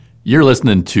You're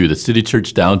listening to the City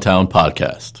Church Downtown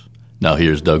podcast. Now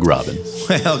here's Doug Robbins.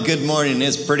 Well, good morning.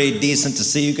 It's pretty decent to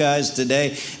see you guys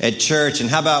today at church. And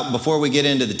how about, before we get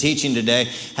into the teaching today,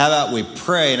 how about we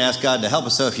pray and ask God to help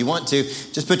us? So if you want to,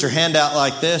 just put your hand out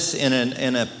like this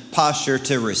in a posture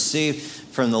to receive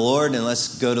from the Lord, and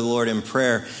let's go to the Lord in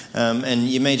prayer. And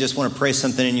you may just want to pray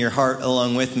something in your heart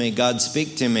along with me. God,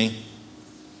 speak to me.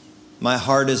 My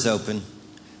heart is open.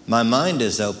 My mind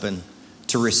is open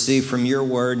to receive from your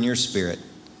word and your spirit.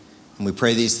 And we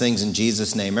pray these things in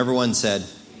Jesus' name. Everyone said,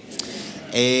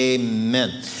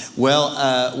 Amen.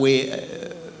 Well,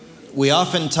 we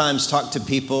oftentimes talk to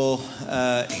people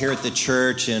here at the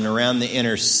church and around the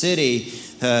inner city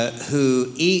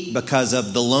who eat because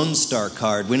of the Lone Star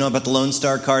card. We know about the Lone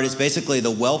Star card. It's basically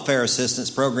the welfare assistance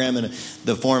program in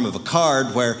the form of a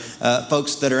card where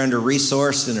folks that are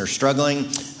under-resourced and are struggling,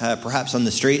 perhaps on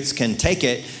the streets, can take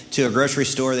it to a grocery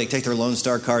store. They take their Lone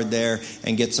Star card there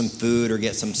and get some food or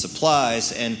get some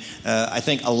supplies. And I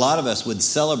think a lot of us would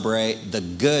celebrate the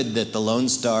good that the Lone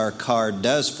Star card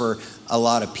does for a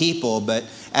lot of people. But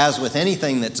as with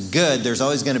anything that's good, there's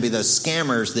always going to be those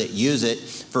scammers that use it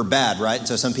for bad, right? And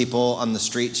so some people on the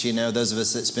streets, you know, those of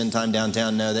us that spend time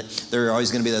downtown know that there are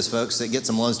always going to be those folks that get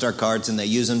some Lone Star cards and they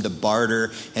use them to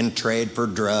barter and trade for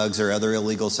drugs or other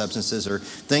illegal substances or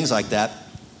things like that.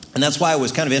 And that's why I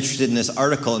was kind of interested in this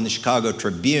article in the Chicago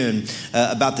Tribune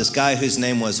about this guy whose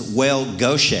name was Wael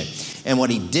Gosche. And what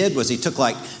he did was he took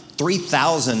like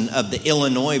 3,000 of the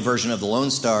Illinois version of the Lone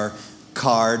Star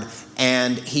card,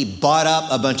 and he bought up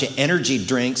a bunch of energy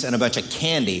drinks and a bunch of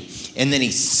candy, and then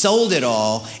he sold it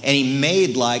all, and he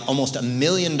made like almost $1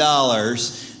 million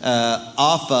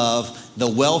off of the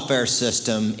welfare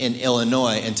system in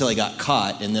Illinois until he got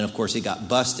caught, and then of course he got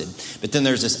busted. But then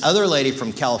there's this other lady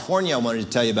from California I wanted to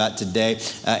tell you about today,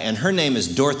 and her name is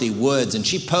Dorothy Woods, and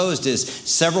she posed as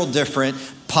several different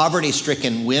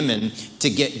poverty-stricken women to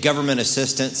get government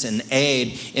assistance and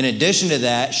aid. In addition to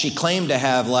that, she claimed to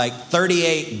have like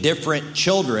 38 different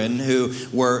children who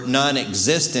were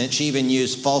non-existent. She even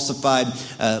used falsified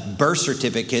birth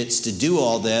certificates to do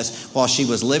all this while she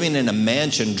was living in a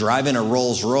mansion, driving a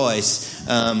Rolls Royce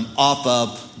off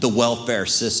of the welfare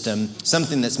system,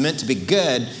 something that's meant to be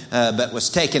good, but was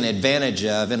taken advantage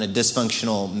of in a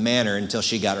dysfunctional manner until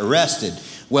she got arrested.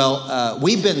 Well,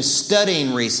 we've been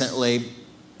studying recently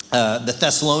the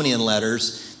Thessalonian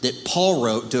letters that Paul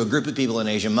wrote to a group of people in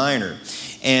Asia Minor.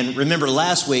 And remember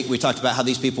last week we talked about how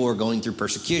these people were going through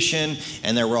persecution,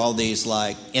 and there were all these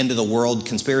like end of the world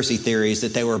conspiracy theories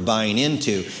that they were buying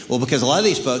into. Well, because a lot of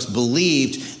these folks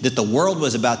believed that the world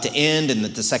was about to end and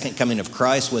that the second coming of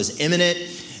Christ was imminent,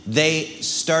 they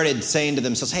started saying to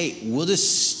themselves, hey, we'll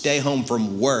just stay home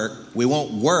from work. We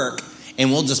won't work,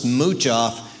 and we'll just mooch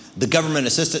off the government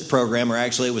assistance program, or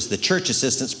actually it was the church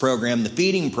assistance program, the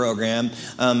feeding program.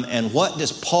 And what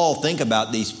does Paul think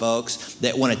about these folks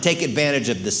that want to take advantage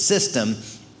of the system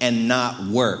and not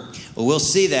work? Well, we'll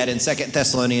see that in 2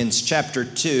 Thessalonians chapter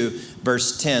 2,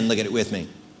 verse 10. Look at it with me. It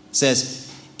says,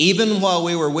 even while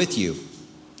we were with you,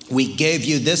 we gave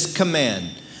you this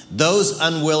command. Those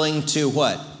unwilling to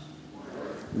what?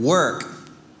 Work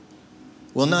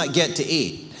will not get to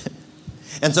eat.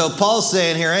 And so Paul's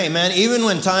saying here, hey man, even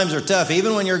when times are tough,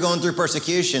 even when you're going through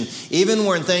persecution, even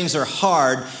when things are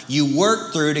hard, you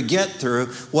work through to get through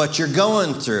what you're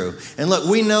going through. And look,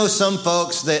 we know some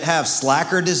folks that have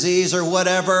slacker disease or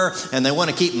whatever, and they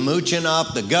want to keep mooching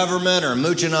off the government or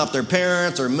mooching off their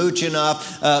parents or mooching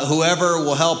off whoever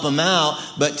will help them out.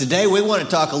 But today we want to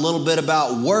talk a little bit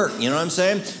about work, you know what I'm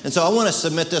saying? And so I want to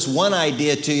submit this one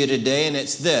idea to you today, and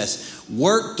it's this.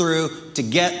 Work through to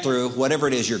get through whatever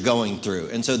it is you're going through.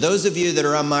 And so those of you that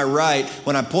are on my right,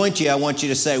 when I point to you, I want you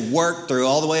to say work through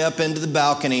all the way up into the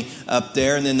balcony up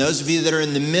there. And then those of you that are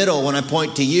in the middle, when I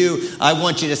point to you, I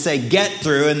want you to say get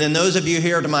through. And then those of you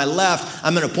here to my left,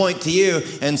 I'm going to point to you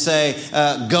and say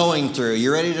going through.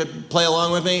 You ready to play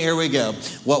along with me? Here we go.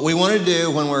 What we want to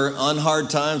do when we're on hard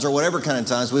times or whatever kind of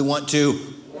times, we want to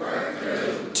work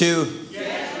through, to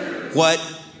get through.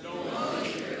 What?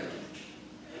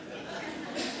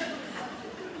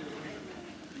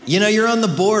 You know, you're on the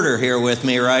border here with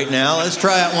me right now. Let's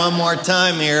try it one more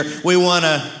time here. We want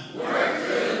to work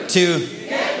through, to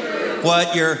get through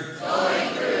what you're going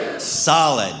through.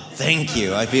 Solid. Thank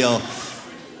you. I feel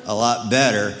a lot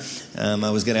better. I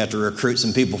was going to have to recruit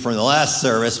some people from the last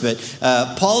service, but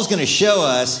Paul's going to show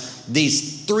us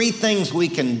these three things we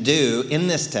can do in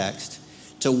this text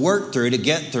to work through, to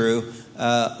get through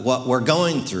what we're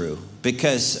going through.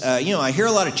 Because, I hear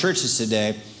a lot of churches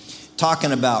today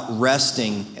talking about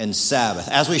resting and Sabbath,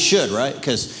 as we should, right?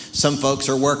 Because some folks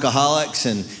are workaholics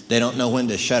and they don't know when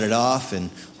to shut it off, and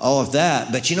all of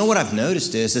that. But you know what I've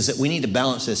noticed is that we need to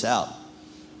balance this out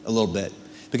a little bit.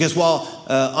 Because while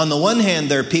on the one hand,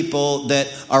 there are people that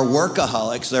are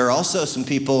workaholics, there are also some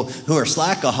people who are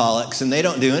slackaholics and they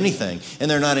don't do anything. And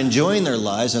they're not enjoying their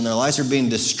lives, and their lives are being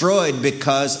destroyed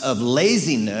because of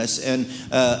laziness and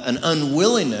an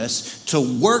unwillingness to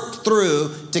work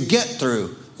through, to get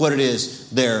through what it is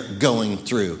they're going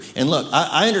through. And look,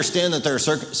 I understand that there are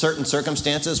certain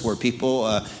circumstances where people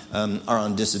are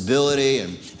on disability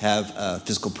and have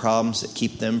physical problems that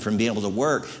keep them from being able to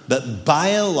work. But by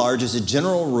and large, as a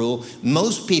general rule,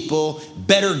 most people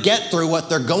better get through what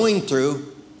they're going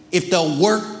through if they'll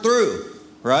work through,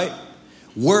 right?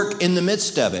 Work in the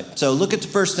midst of it. So look at the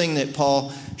first thing that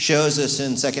Paul shows us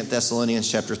in 2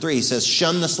 Thessalonians chapter 3. He says,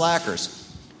 shun the slackers.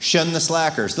 Shun the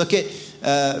slackers. Look at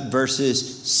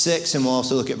verses 6, and we'll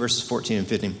also look at verses 14 and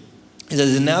 15. It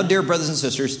says, and now, dear brothers and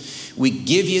sisters, we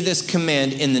give you this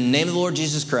command in the name of the Lord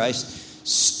Jesus Christ.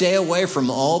 Stay away from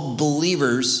all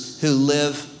believers who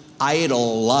live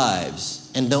idle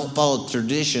lives and don't follow the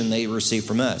tradition they receive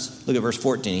from us. Look at verse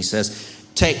 14. He says,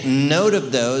 take note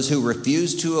of those who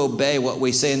refuse to obey what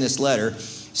we say in this letter.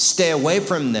 Stay away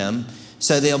from them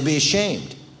so they'll be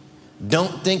ashamed.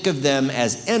 Don't think of them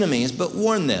as enemies, but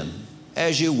warn them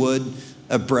as you would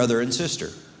a brother and sister.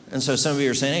 And so some of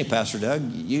you are saying, hey, Pastor Doug,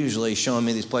 you're usually showing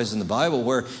me these places in the Bible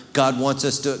where God wants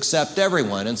us to accept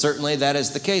everyone. And certainly that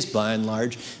is the case by and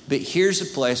large. But here's a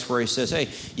place where he says, hey,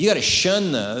 you got to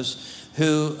shun those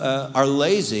who are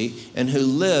lazy and who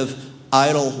live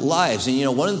idle lives. And you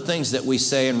know, one of the things that we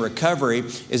say in recovery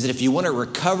is that if you want to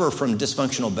recover from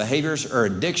dysfunctional behaviors or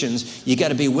addictions, you got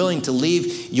to be willing to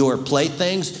leave your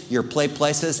playthings, your play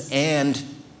places, and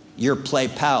your play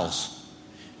pals.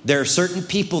 There are certain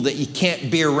people that you can't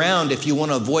be around if you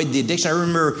want to avoid the addiction. I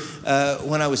remember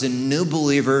when I was a new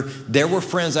believer, there were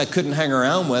friends I couldn't hang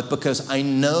around with because I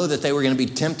know that they were going to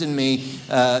be tempting me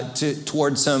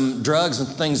towards some drugs and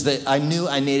things that I knew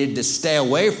I needed to stay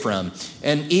away from.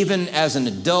 And even as an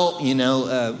adult, you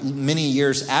know, many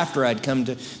years after I'd come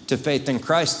to faith in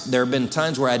Christ, there have been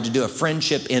times where I had to do a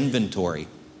friendship inventory.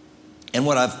 And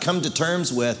what I've come to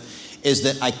terms with is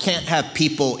that I can't have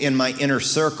people in my inner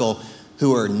circle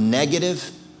who are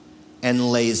negative and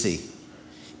lazy.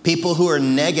 People who are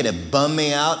negative bum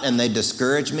me out and they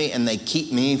discourage me and they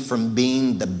keep me from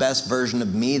being the best version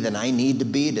of me that I need to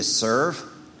be to serve.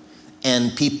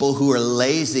 And people who are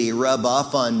lazy rub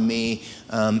off on me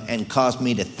and cause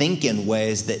me to think in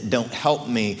ways that don't help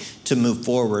me to move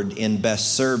forward in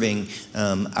best serving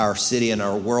our city and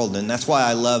our world. And that's why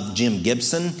I love Jim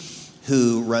Gibson,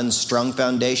 who runs Strong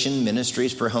Foundation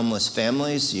Ministries for Homeless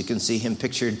Families. You can see him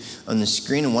pictured on the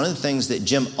screen. And one of the things that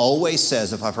Jim always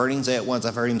says, if I've heard him say it once,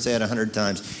 I've heard him say it 100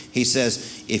 times. He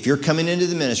says, if you're coming into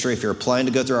the ministry, if you're applying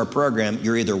to go through our program,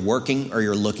 you're either working or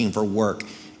you're looking for work.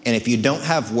 And if you don't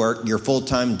have work, your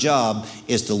full-time job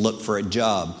is to look for a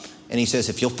job. And he says,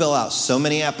 if you'll fill out so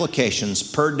many applications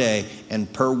per day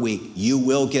and per week, you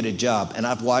will get a job. And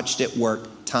I've watched it work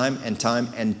time and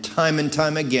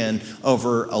time again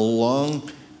over a long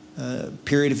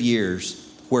period of years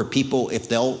where people, if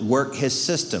they'll work his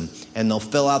system and they'll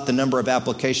fill out the number of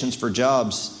applications for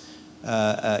jobs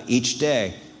each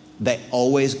day, they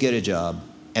always get a job.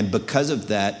 And because of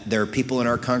that, there are people in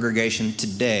our congregation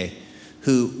today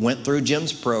who went through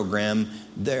Jim's program.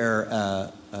 They're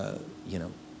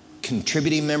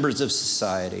contributing members of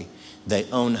society. They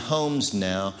own homes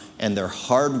now, and they're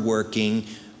hardworking,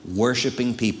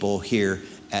 worshiping people here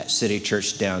at City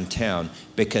Church downtown,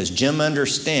 because Jim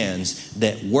understands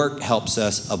that work helps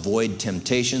us avoid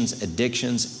temptations,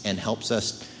 addictions, and helps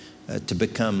us to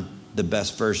become the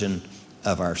best version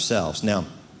of ourselves. Now,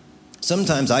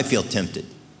 sometimes I feel tempted.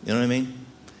 You know what I mean?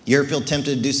 You ever feel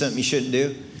tempted to do something you shouldn't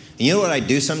do? And you know what I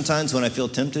do sometimes when I feel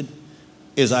tempted?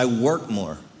 Is I work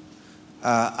more.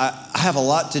 I have a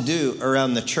lot to do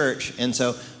around the church, and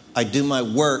so I do my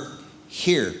work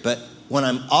here. But when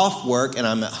I'm off work and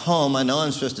I'm at home, I know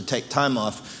I'm supposed to take time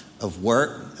off of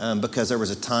work because there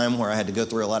was a time where I had to go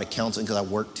through a lot of counseling because I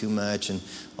worked too much and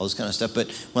all this kind of stuff.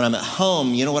 But when I'm at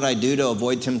home, you know what I do to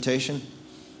avoid temptation?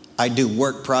 I do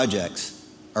work projects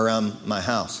around my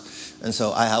house. And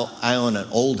so I own an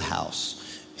old house.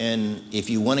 And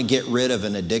if you want to get rid of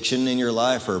an addiction in your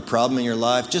life or a problem in your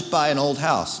life, just buy an old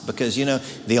house. Because, you know,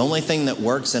 the only thing that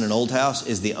works in an old house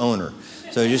is the owner.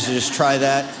 So just try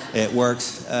that. It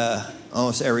works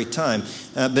almost every time.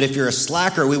 But if you're a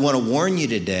slacker, we want to warn you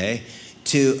today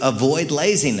to avoid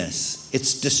laziness.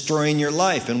 It's destroying your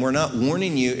life. And we're not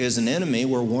warning you as an enemy.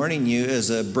 We're warning you as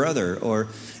a brother or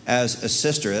as a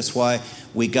sister. That's why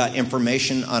we got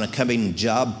information on a coming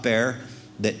job fair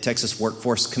that Texas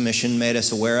Workforce Commission made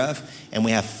us aware of, and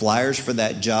we have flyers for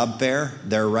that job fair.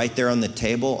 They're right there on the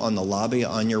table on the lobby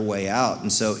on your way out.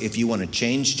 And so if you want to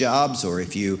change jobs, or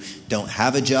if you don't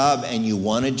have a job and you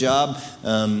want a job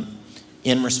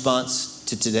in response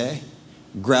to today,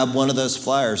 grab one of those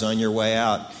flyers on your way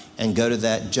out and go to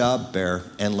that job fair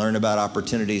and learn about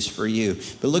opportunities for you.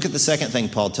 But look at the second thing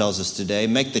Paul tells us today.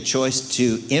 Make the choice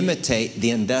to imitate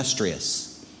the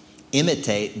industrious.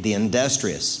 Imitate the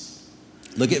industrious.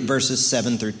 Look at verses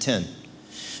 7 through 10.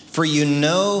 For you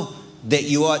know that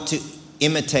you ought to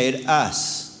imitate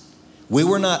us. We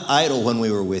were not idle when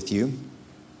we were with you.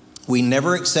 We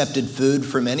never accepted food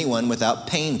from anyone without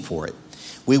paying for it.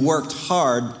 We worked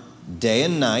hard day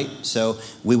and night, so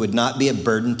we would not be a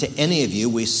burden to any of you.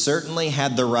 We certainly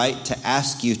had the right to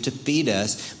ask you to feed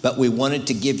us, but we wanted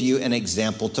to give you an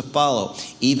example to follow.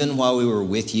 Even while we were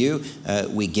with you,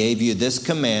 we gave you this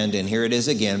command, and here it is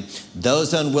again: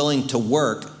 those unwilling to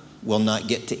work will not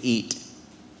get to eat.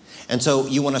 And so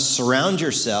you want to surround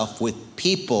yourself with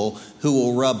people who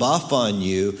will rub off on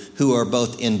you, who are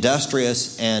both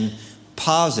industrious and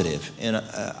positive. And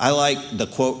I like the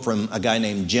quote from a guy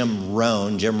named Jim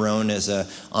Rohn. Jim Rohn is an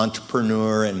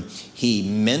entrepreneur, and he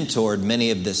mentored many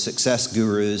of the success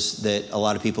gurus that a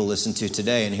lot of people listen to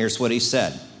today. And here's what he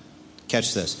said.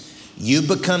 Catch this. You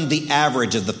become the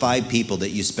average of the 5 people that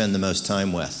you spend the most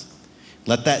time with.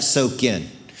 Let that soak in.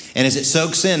 And as it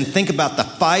soaks in, think about the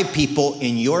 5 people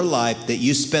in your life that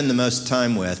you spend the most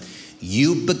time with.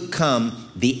 You become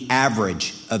the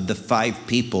average of the 5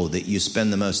 people that you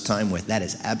spend the most time with. That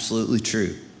is absolutely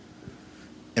true.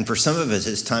 And for some of us,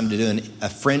 it's time to do a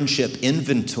friendship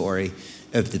inventory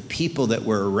of the people that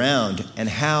we're around and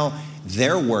how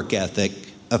their work ethic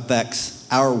affects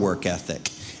our work ethic.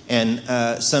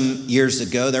 And some years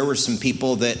ago, there were some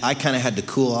people that I kind of had to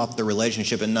cool off the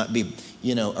relationship and not be,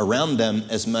 around them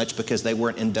as much because they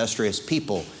weren't industrious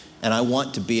people. And I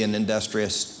want to be an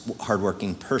industrious,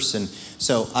 hardworking person.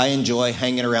 So I enjoy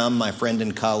hanging around my friend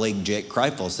and colleague, Jake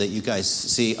Kreifels, that you guys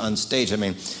see on stage. I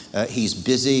mean, he's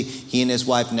busy. He and his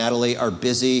wife, Natalie, are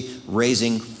busy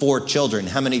raising 4 children.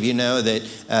 How many of you know that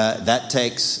that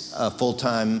takes a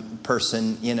full-time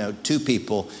person, 2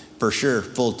 people for sure,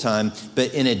 full-time.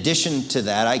 But in addition to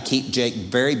that, I keep Jake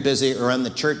very busy around the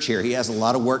church here. He has a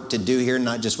lot of work to do here,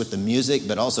 not just with the music,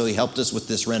 but also he helped us with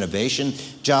this renovation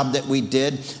job that we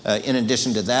did. In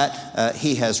addition to that,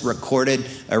 he has recorded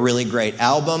a really great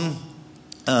album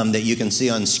that you can see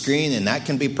on screen, and that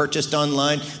can be purchased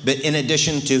online. But in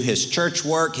addition to his church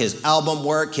work, his album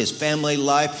work, his family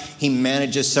life, he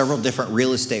manages several different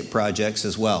real estate projects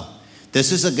as well.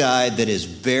 This is a guy that is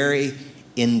very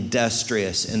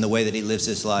industrious in the way that he lives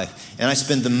his life. And I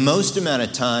spend the most amount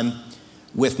of time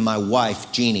with my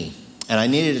wife, Jeannie. And I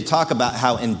needed to talk about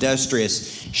how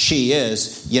industrious she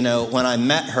is. When I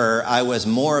met her, I was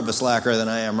more of a slacker than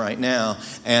I am right now.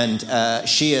 And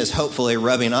she is hopefully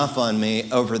rubbing off on me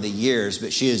over the years.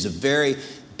 But she is a very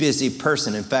busy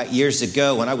person. In fact, years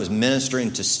ago, when I was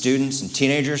ministering to students and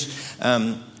teenagers,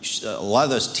 a lot of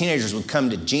those teenagers would come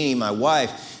to Jeannie, my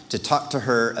wife, to talk to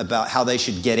her about how they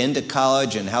should get into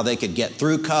college and how they could get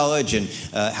through college and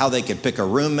how they could pick a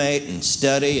roommate and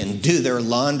study and do their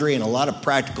laundry and a lot of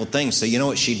practical things. So you know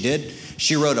what she did?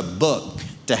 She wrote a book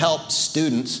to help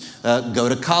students go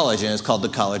to college, and it's called The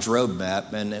College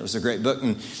Roadmap, and it was a great book.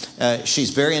 And she's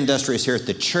very industrious here at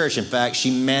the church. In fact,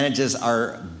 she manages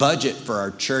our budget for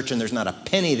our church, and there's not a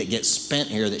penny that gets spent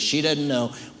here that she doesn't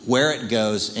know where it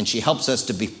goes, and she helps us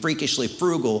to be freakishly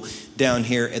frugal down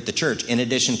here at the church. In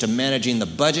addition to managing the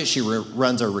budget, she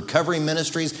runs our recovery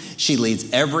ministries. She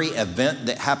leads every event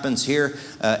that happens here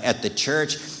at the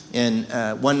church. And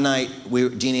one night,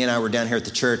 Jeannie and I were down here at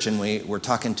the church, and we were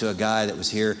talking to a guy that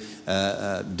was here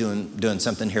doing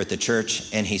something here at the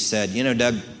church, and he said,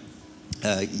 Doug,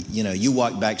 you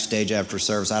walk backstage after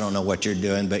service. I don't know what you're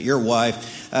doing, but your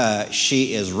wife,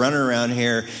 she is running around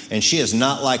here, and she is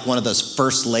not like one of those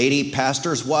first lady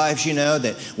pastors' wives,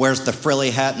 that wears the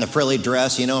frilly hat and the frilly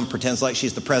dress, and pretends like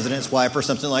she's the president's wife or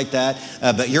something like that.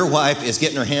 But your wife is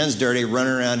getting her hands dirty,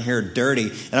 running around here dirty,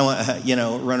 and I want,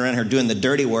 running around here doing the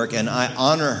dirty work, and I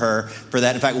honor her for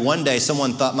that. In fact, one day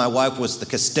someone thought my wife was the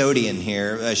custodian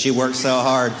here. She worked so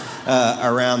hard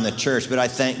around the church, but I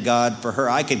thank God for her.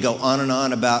 I could go on and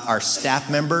on about our staff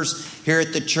members here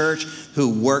at the church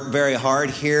who work very hard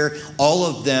here. All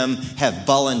of them have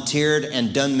volunteered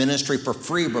and done ministry for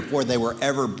free before they were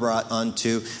ever brought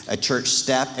onto a church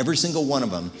staff, every single one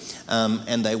of them.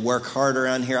 And they work hard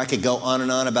around here. I could go on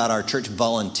and on about our church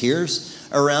volunteers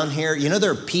around here.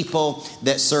 There are people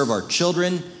that serve our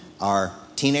children, our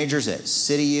teenagers at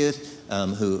City Youth,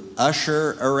 who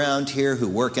usher around here, who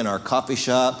work in our coffee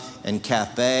shop and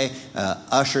cafe,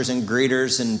 ushers and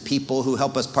greeters and people who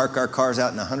help us park our cars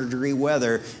out in 100-degree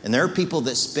weather. And there are people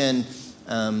that spend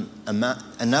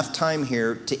enough time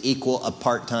here to equal a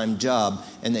part-time job,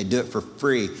 and they do it for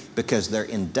free because they're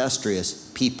industrious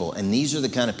people. And these are the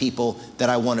kind of people that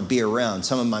I want to be around.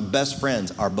 Some of my best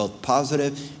friends are both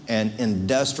positive and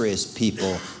industrious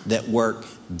people that work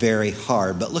very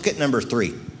hard. But look at number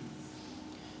 3.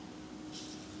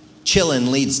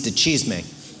 Chillin' leads to chisme,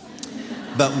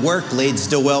 but work leads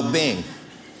to well-being.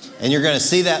 And you're going to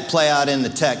see that play out in the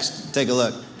text. Take a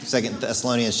look. 2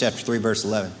 Thessalonians chapter 3, verse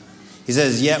 11. He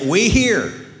says, "Yet we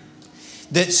hear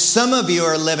that some of you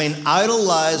are living idle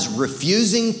lives,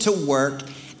 refusing to work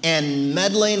and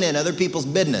meddling in other people's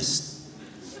business."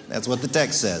 That's what the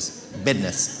text says,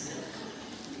 business.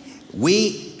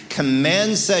 "We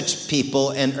command such people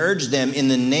and urge them in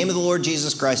the name of the Lord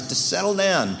Jesus Christ to settle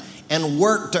down and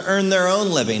work to earn their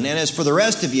own living. And as for the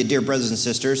rest of you, dear brothers and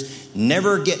sisters,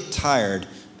 never get tired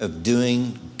of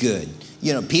doing good."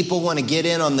 You know, people want to get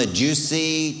in on the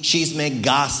juicy chisme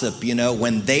gossip, you know,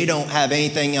 when they don't have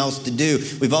anything else to do.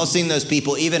 We've all seen those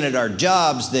people, even at our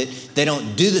jobs, that they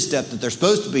don't do the stuff that they're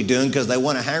supposed to be doing because they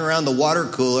want to hang around the water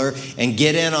cooler and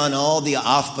get in on all the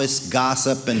office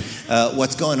gossip and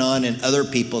what's going on in other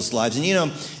people's lives. And, you know,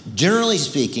 generally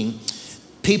speaking,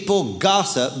 people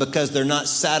gossip because they're not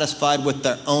satisfied with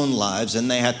their own lives,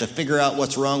 and they have to figure out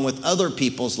what's wrong with other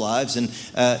people's lives and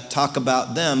talk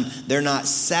about them. They're not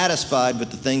satisfied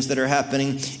with the things that are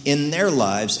happening in their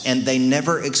lives, and they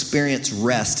never experience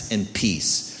rest and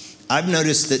peace. I've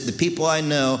noticed that the people I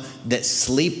know that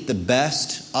sleep the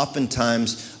best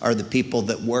oftentimes are the people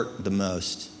that work the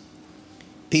most.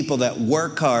 People that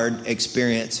work hard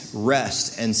experience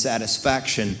rest and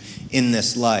satisfaction in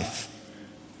this life.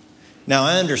 Now,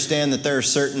 I understand that there are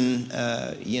certain,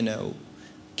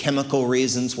 chemical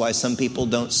reasons why some people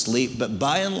don't sleep, but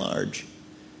by and large,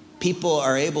 people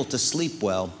are able to sleep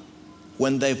well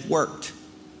when they've worked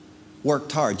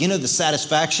hard. You know the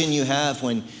satisfaction you have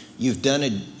when you've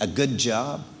done a good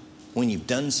job, when you've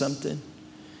done something?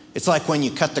 It's like when you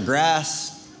cut the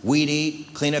grass, weed eat,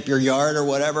 clean up your yard or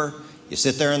whatever. You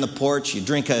sit there on the porch, you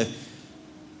drink a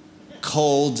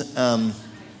cold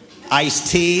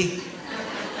iced tea,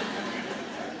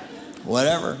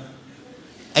 whatever.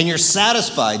 And you're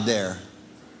satisfied there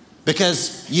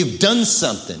because you've done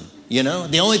something, you know?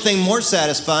 The only thing more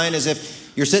satisfying is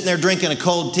if you're sitting there drinking a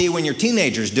cold tea when your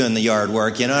teenager's doing the yard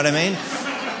work, you know what I mean?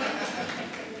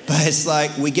 But it's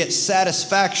like we get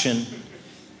satisfaction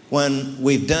when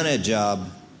we've done a job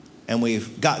and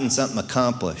we've gotten something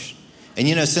accomplished. And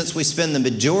you know, since we spend the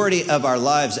majority of our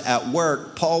lives at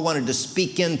work, Paul wanted to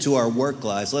speak into our work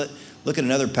lives. Look at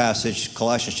another passage,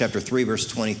 Colossians chapter 3, verse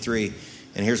 23.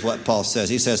 And here's what Paul says.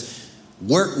 He says,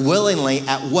 "Work willingly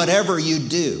at whatever you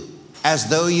do, as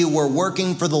though you were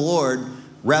working for the Lord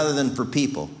rather than for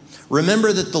people.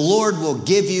 Remember that the Lord will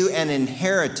give you an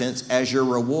inheritance as your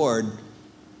reward,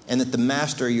 and that the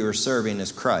master you are serving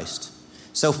is Christ.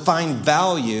 So find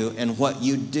value in what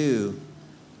you do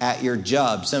at your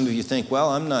job." Some of you think,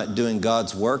 well, I'm not doing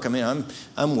God's work. I mean,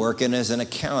 I'm working as an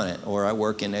accountant, or I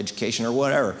work in education or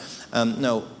whatever.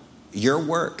 No, your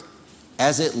work,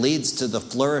 as it leads to the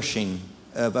flourishing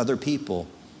of other people,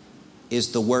 is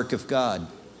the work of God.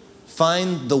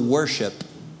 Find the worship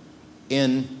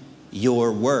in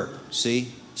your work,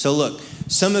 see? So look,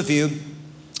 some of you,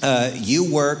 you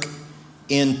work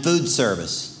in food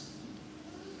service.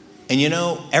 And you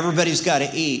know, everybody's got to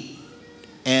eat.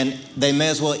 And they may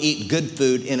as well eat good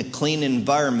food in a clean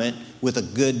environment with a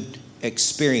good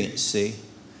experience, see?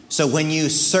 So when you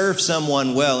serve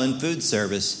someone well in food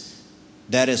service,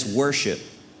 that is worship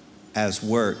as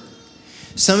work.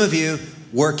 Some of you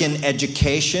work in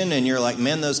education and you're like,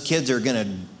 man, those kids are going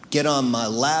to get on my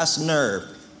last nerve.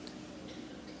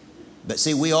 But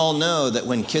see, we all know that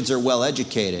when kids are well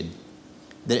educated,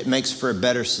 that it makes for a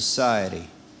better society.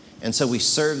 And so we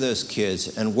serve those kids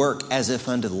and work as if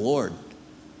unto the Lord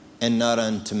and not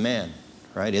unto man,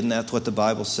 right? Isn't that what the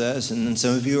Bible says? And then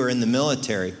some of you are in the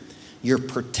military. You're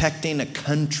protecting a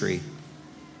country.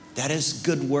 That is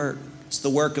good work. It's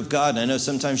the work of God. And I know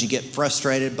sometimes you get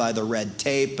frustrated by the red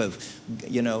tape of,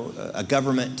 a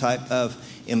government type of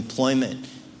employment.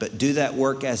 But do that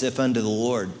work as if unto the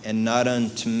Lord and not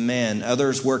unto man.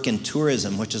 Others work in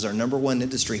tourism, which is our number one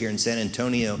industry here in San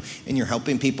Antonio. And you're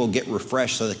helping people get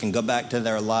refreshed so they can go back to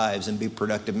their lives and be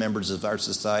productive members of our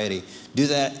society. Do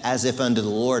that as if unto the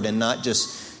Lord and not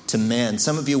just to man.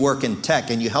 Some of you work in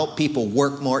tech and you help people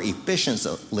work more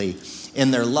efficiently in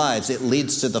their lives. It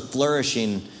leads to the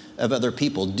flourishing of other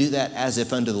people. Do that as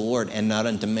if unto the Lord and not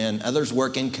unto men. Others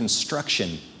work in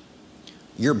construction.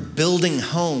 You're building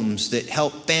homes that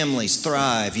help families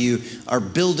thrive. You are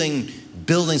building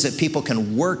buildings that people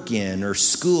can work in, or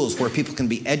schools where people can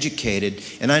be educated.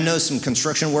 And I know some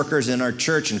construction workers in our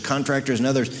church and contractors and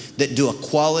others that do a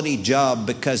quality job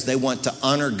because they want to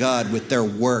honor God with their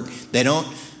work. They don't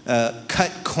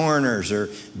cut corners or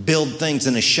build things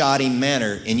in a shoddy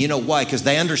manner. And you know why? Because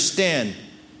they understand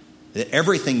that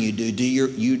everything you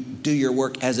do your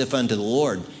work as if unto the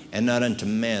Lord and not unto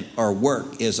man. Our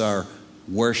work is our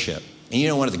worship. And you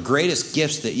know, one of the greatest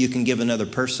gifts that you can give another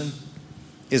person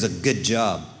is a good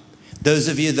job. Those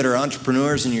of you that are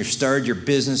entrepreneurs and you've started your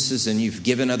businesses and you've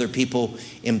given other people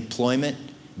employment,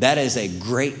 that is a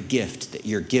great gift that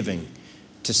you're giving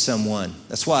to someone.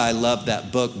 That's why I love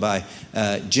that book by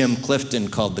Jim Clifton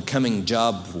called The Coming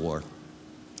Job War.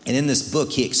 And in this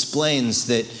book, he explains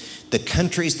that the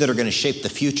countries that are going to shape the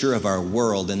future of our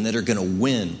world and that are going to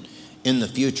win in the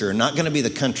future are not going to be the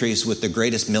countries with the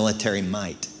greatest military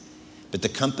might. But the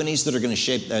companies that are going to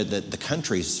shape, the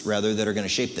countries rather, that are going to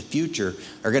shape the future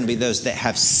are going to be those that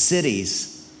have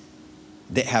cities,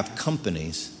 that have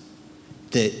companies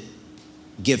that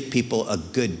give people a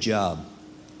good job.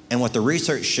 And what the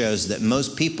research shows that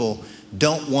most people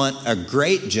don't want a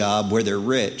great job where they're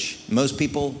rich. Most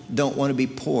people don't want to be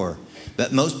poor.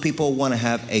 But most people want to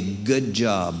have a good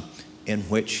job in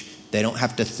which they don't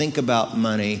have to think about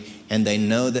money and they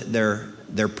know that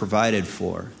they're provided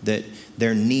for, that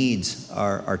their needs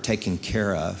are taken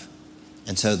care of.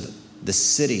 And so the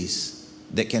cities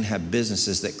that can have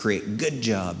businesses that create good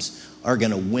jobs are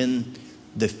going to win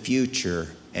the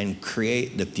future and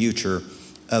create the future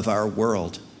of our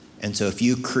world. And so if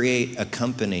you create a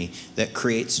company that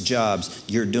creates jobs,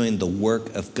 you're doing the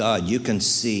work of God. You can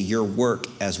see your work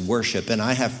as worship. And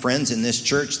I have friends in this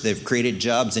church, they've created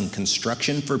jobs in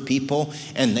construction for people,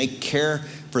 and they care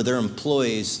for their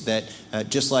employees that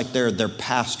just like they're their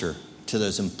pastor to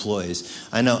those employees.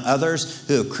 I know others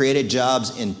who have created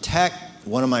jobs in tech.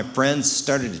 One of my friends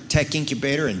started a tech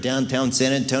incubator in downtown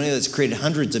San Antonio that's created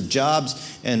hundreds of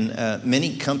jobs and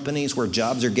many companies where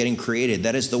jobs are getting created.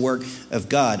 That is the work of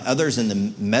God. Others in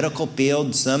the medical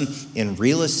field, some in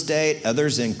real estate,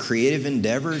 others in creative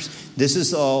endeavors. This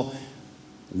is all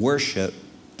worship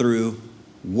through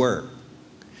work.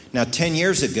 Now, 10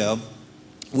 years ago,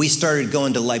 we started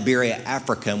going to Liberia,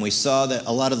 Africa, and we saw that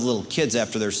a lot of the little kids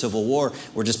after their civil war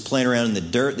were just playing around in the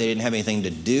dirt. They didn't have anything to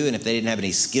do, and if they didn't have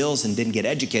any skills and didn't get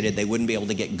educated, they wouldn't be able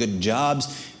to get good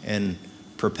jobs and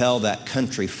propel that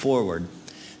country forward.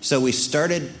 So we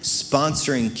started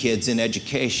sponsoring kids in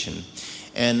education.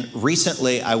 And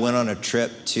recently, I went on a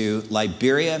trip to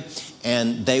Liberia,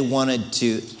 and they wanted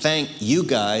to thank you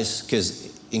guys,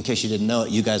 because in case you didn't know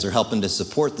it, you guys are helping to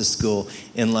support the school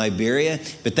in Liberia.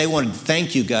 But they wanted to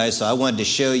thank you guys, so I wanted to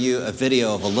show you a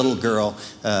video of a little girl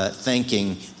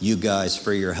thanking you guys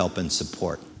for your help and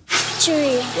support.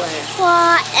 3.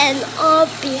 For and on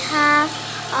behalf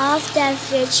of the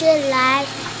Future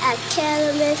Life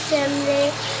Academy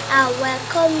family, I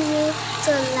welcome you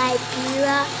to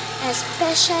Liberia,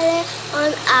 especially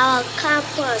on our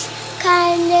campus.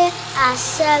 Kindly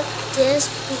accept this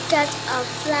bouquet of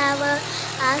flowers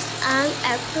as an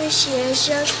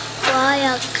appreciation for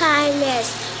your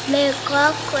kindness. May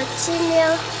God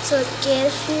continue to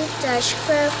give you the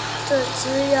strength to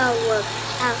do your work.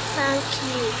 And thank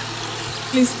you.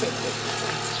 Please take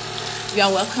it. You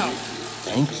are welcome.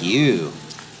 Thank you.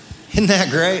 Isn't that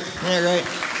great? Isn't that great?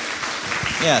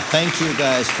 Yeah, thank you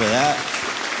guys for that.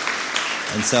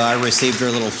 And so I received her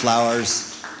little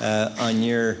flowers on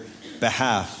your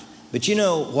behalf. But you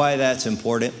know why that's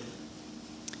important?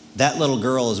 That little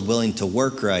girl is willing to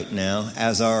work right now,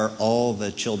 as are all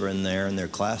the children there in their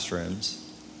classrooms.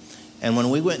 And when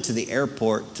we went to the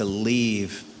airport to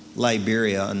leave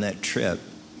Liberia on that trip,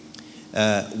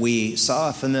 we saw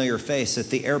a familiar face at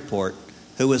the airport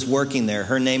who was working there.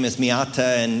 Her name is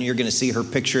Miata, and you're going to see her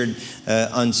pictured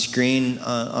on screen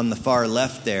on the far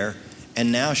left there.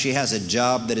 And now she has a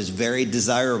job that is very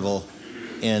desirable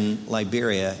in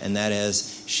Liberia, and that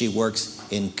is she works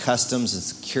in customs and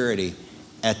security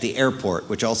at the airport,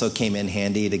 which also came in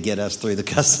handy to get us through the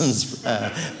customs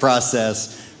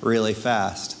process really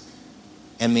fast.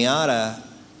 And Miata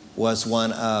was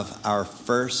one of our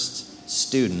first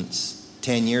students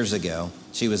 10 years ago.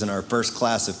 She was in our first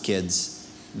class of kids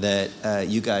that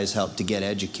you guys helped to get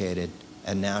educated,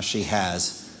 and now she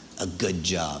has a good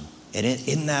job. And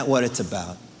isn't that what it's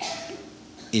about?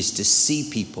 Is to see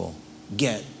people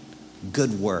get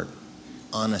good work,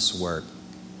 honest work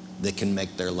that can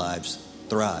make their lives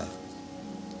thrive.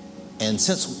 And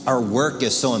since our work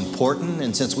is so important,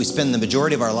 and since we spend the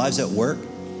majority of our lives at work,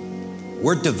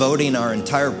 we're devoting our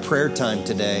entire prayer time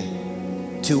today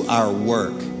to our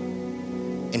work.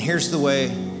 And here's the way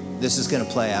this is going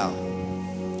to play out.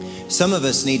 Some of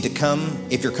us need to come,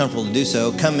 if you're comfortable to do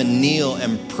so, come and kneel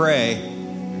and pray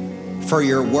for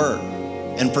your work.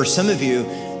 And for some of you,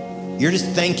 you're just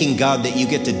thanking God that you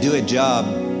get to do a job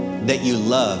that you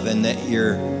love and that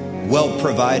you're well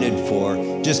provided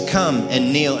for. Just come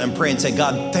and kneel and pray and say,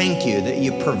 God, thank you that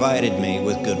you provided me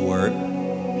with good work.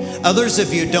 Others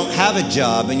of you don't have a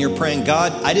job and you're praying,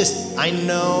 God, I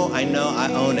know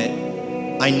I own it.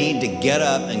 I need to get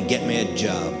up and get me a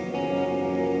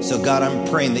job. So God, I'm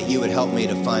praying that you would help me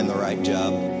to find the right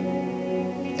job.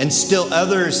 And still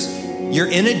others, you're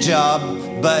in a job,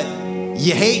 but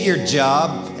you hate your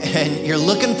job and you're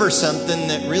looking for something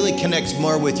that really connects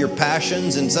more with your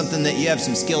passions and something that you have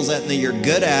some skills at and that you're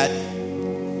good at.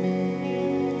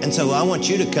 And so I want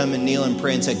you to come and kneel and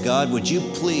pray and say, God, would you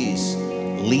please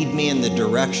lead me in the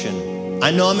direction?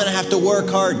 I know I'm going to have to work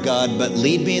hard, God, but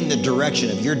lead me in the direction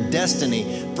of your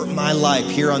destiny for my life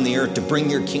here on the earth to bring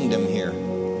your kingdom here.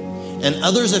 And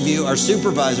others of you are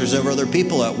supervisors over other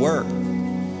people at work.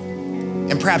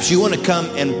 And perhaps you want to come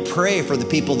and pray for the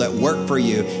people that work for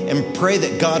you and pray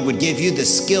that God would give you the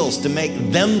skills to make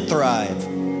them thrive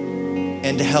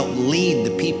and to help lead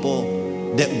the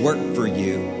people that work for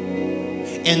you.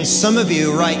 And some of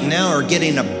you right now are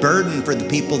getting a burden for the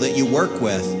people that you work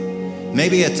with.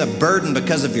 Maybe it's a burden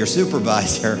because of your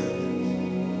supervisor.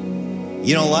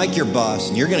 You don't like your boss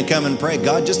and you're going to come and pray,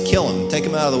 God, just kill him. Take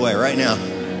him out of the way right now.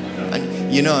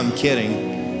 You know I'm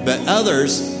kidding. But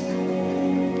others,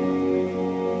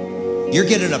 you're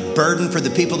getting a burden for the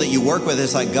people that you work with.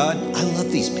 It's like, God, I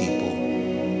love these people.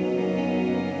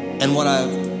 And what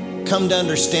I've come to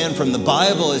understand from the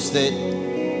Bible is that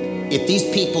if these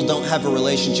people don't have a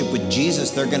relationship with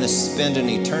Jesus, they're going to spend an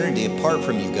eternity apart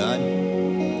from you, God.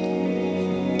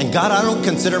 And God, I don't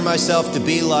consider myself to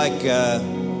be like a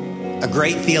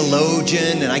great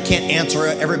theologian, and I can't answer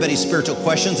everybody's spiritual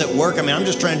questions at work. I mean, I'm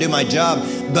just trying to do my job.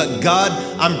 But God,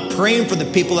 I'm praying for the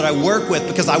people that I work with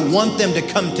because I want them to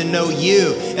come to know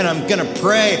you. And I'm going to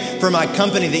pray for my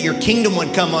company that your kingdom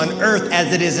would come on earth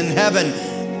as it is in heaven.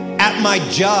 At my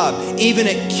job, even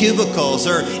at cubicles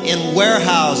or in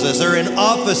warehouses or in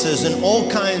offices and all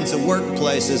kinds of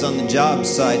workplaces on the job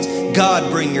sites.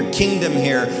 God, bring your kingdom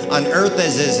here on earth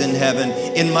as is in heaven,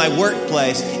 in my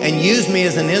workplace, and use me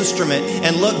as an instrument.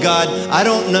 And look, God, I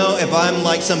don't know if I'm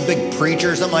like some big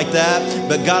preacher or something like that,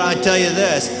 but God, I tell you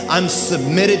this, I'm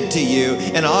submitted to you,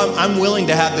 and I'm willing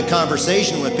to have the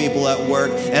conversation with people at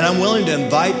work, and I'm willing to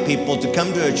invite people to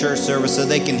come to a church service so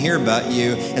they can hear about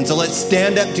you. And so let's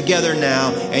stand up together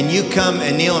now, and you come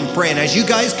and kneel and pray. And as you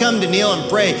guys come to kneel and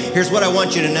pray, here's what I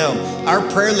want you to know. Our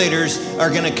prayer leaders are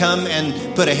going to come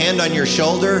and put a hand on your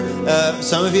shoulder,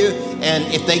 some of you, and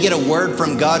if they get a word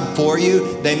from God for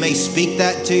you, they may speak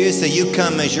that to you. So you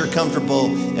come as you're comfortable,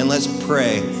 and let's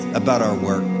pray about our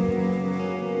work.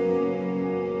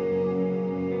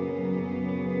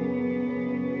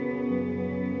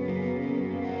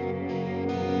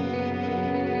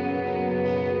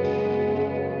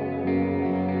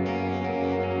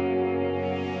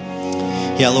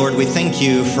 Yeah, Lord, we thank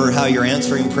you for how you're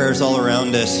answering prayers all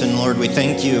around us. And Lord, we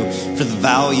thank you for the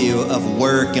value of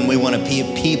work. And we want to be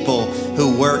people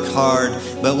who work hard.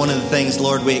 But one of the things,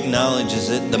 Lord, we acknowledge is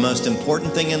that the most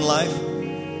important thing in life,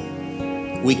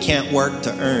 we can't work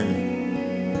to earn.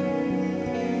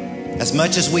 As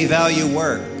much as we value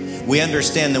work, we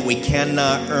understand that we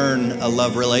cannot earn a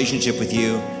love relationship with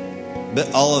you.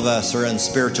 But all of us are on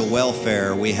spiritual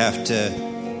welfare. We have to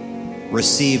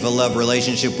receive a love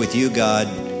relationship with you, God,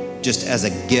 just as a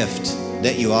gift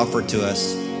that you offered to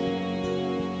us.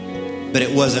 But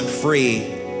it wasn't free.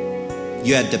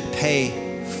 You had to pay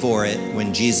for it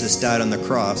when Jesus died on the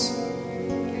cross.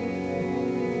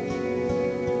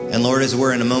 And Lord, as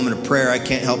we're in a moment of prayer, I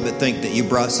can't help but think that you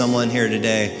brought someone here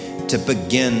today to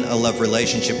begin a love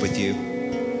relationship with you.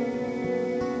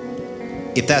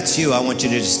 If that's you, I want you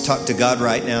to just talk to God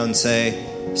right now and say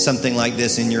something like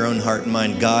this in your own heart and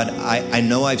mind. God, I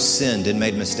know I've sinned and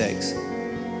made mistakes.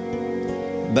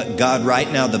 But God,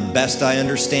 right now, the best I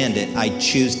understand it, I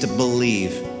choose to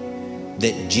believe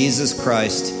that Jesus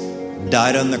Christ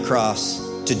died on the cross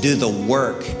to do the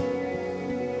work,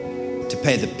 to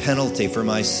pay the penalty for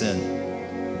my sin.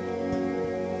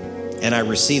 And I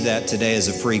receive that today as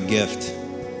a free gift.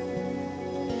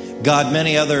 God,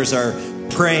 many others are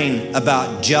praying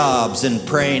about jobs and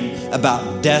praying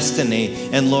about destiny.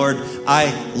 And Lord,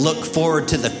 I look forward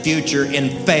to the future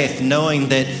in faith, knowing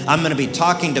that I'm going to be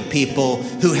talking to people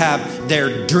who have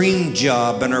their dream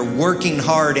job and are working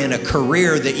hard in a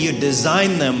career that you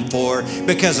designed them for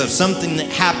because of something that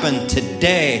happened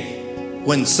today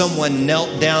when someone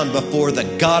knelt down before the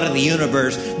God of the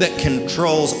universe that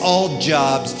controls all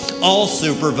jobs, all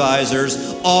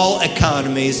supervisors, all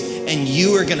economies, and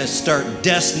you are going to start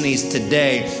destinies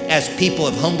today as people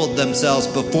have humbled themselves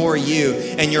before you,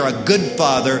 and you're a good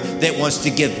father that wants to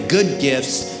give good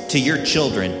gifts to your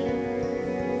children.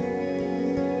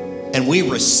 And we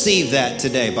receive that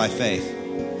today by faith.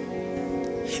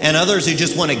 And others who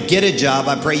just want to get a job,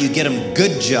 I pray you get them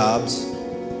good jobs.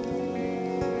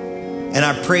 And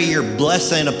I pray your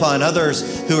blessing upon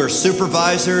others who are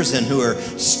supervisors and who are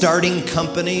starting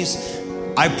companies.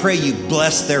 I pray you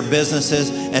bless their businesses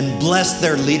and bless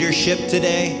their leadership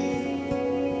today,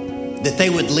 that they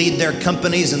would lead their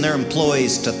companies and their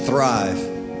employees to thrive.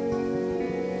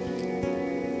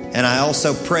 And I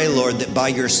also pray, Lord, that by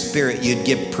your Spirit you'd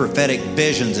give prophetic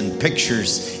visions and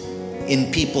pictures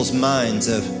in people's minds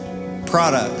of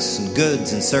products and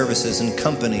goods and services and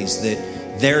companies that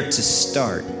they're to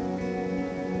start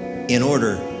in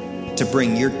order to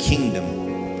bring your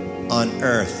kingdom on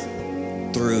earth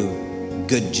through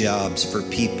good jobs for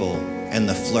people and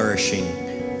the flourishing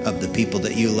of the people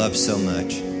that you love so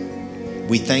much.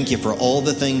 We thank you for all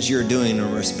the things you're doing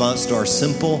in response to our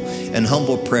simple and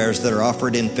humble prayers that are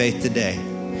offered in faith today.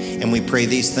 And we pray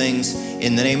these things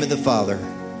in the name of the Father,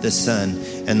 the Son,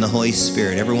 and the Holy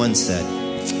Spirit. Everyone said,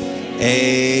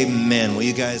 amen. Will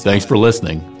you guys... Thanks for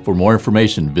listening. For more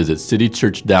information, visit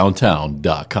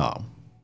citychurchdowntown.com.